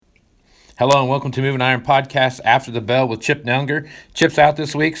Hello and welcome to Moving Iron Podcast After the Bell with Chip Nellinger. Chip's out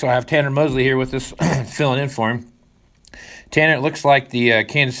this week, so I have Tanner Mosley here with us filling in for him. Tanner, it looks like the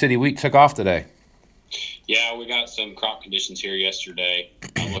Kansas City wheat took off today. Yeah, we got some crop conditions here yesterday.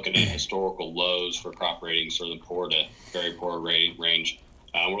 I'm looking at historical lows for crop ratings for the poor to very poor rating range.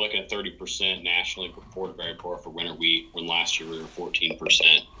 We're looking at 30% nationally for poor to very poor for winter wheat, when last year we were 14%.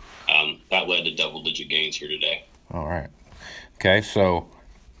 That led to double-digit gains here today. All right. Okay, so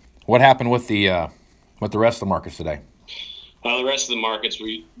what happened with the rest of the markets today? The rest of the markets,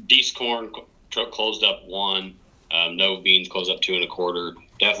 Dees corn closed up 1. No beans closed up 2 1/4.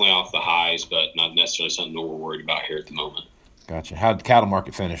 Definitely off the highs, but not necessarily something that we're worried about here at the moment. Gotcha. How did the cattle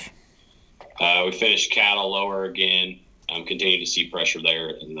market finish? We finished cattle lower again. Continue to see pressure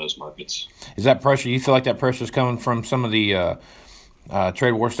there in those markets. Is that pressure? You feel like that pressure is coming from some of the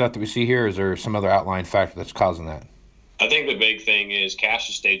trade war stuff that we see here? Or is there some other outlying factor that's causing that? I think the big thing is cash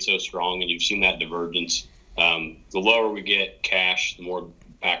has stayed so strong, and you've seen that divergence. The lower we get cash, the more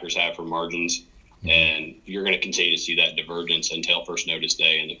packers have for margins, and you're going to continue to see that divergence until first notice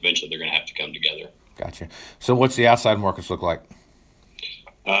day, and eventually they're going to have to come together. Gotcha. So what's the outside markets look like?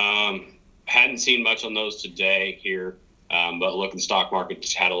 Hadn't seen much on those today here, but look, the stock market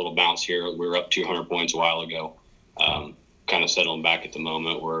just had a little bounce here. We were up 200 points a while ago. Kind of settling back at the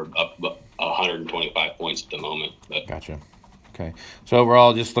moment. We're up 125 points at the moment. But. Gotcha. Okay. So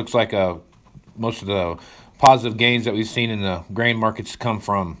overall, it just looks like most of the positive gains that we've seen in the grain markets come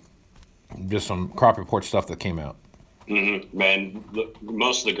from just some crop report stuff that came out. Man,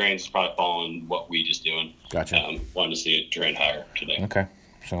 most of the grains is probably following what we just doing. Gotcha. Wanted to see it trend higher today. Okay.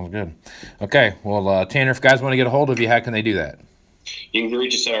 Sounds good. Okay. Well, Tanner, if guys want to get a hold of you, how can they do that? You can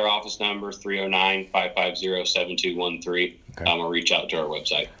reach us at our office number, 309-550-7213, or reach out to our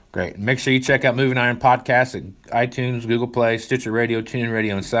website. Great. Make sure you check out Moving Iron Podcast at iTunes, Google Play, Stitcher Radio, TuneIn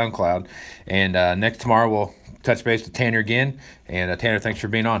Radio, and SoundCloud. And tomorrow we'll touch base with Tanner again. And Tanner, thanks for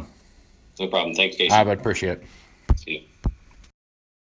being on. No problem. Thanks, Casey. I appreciate it.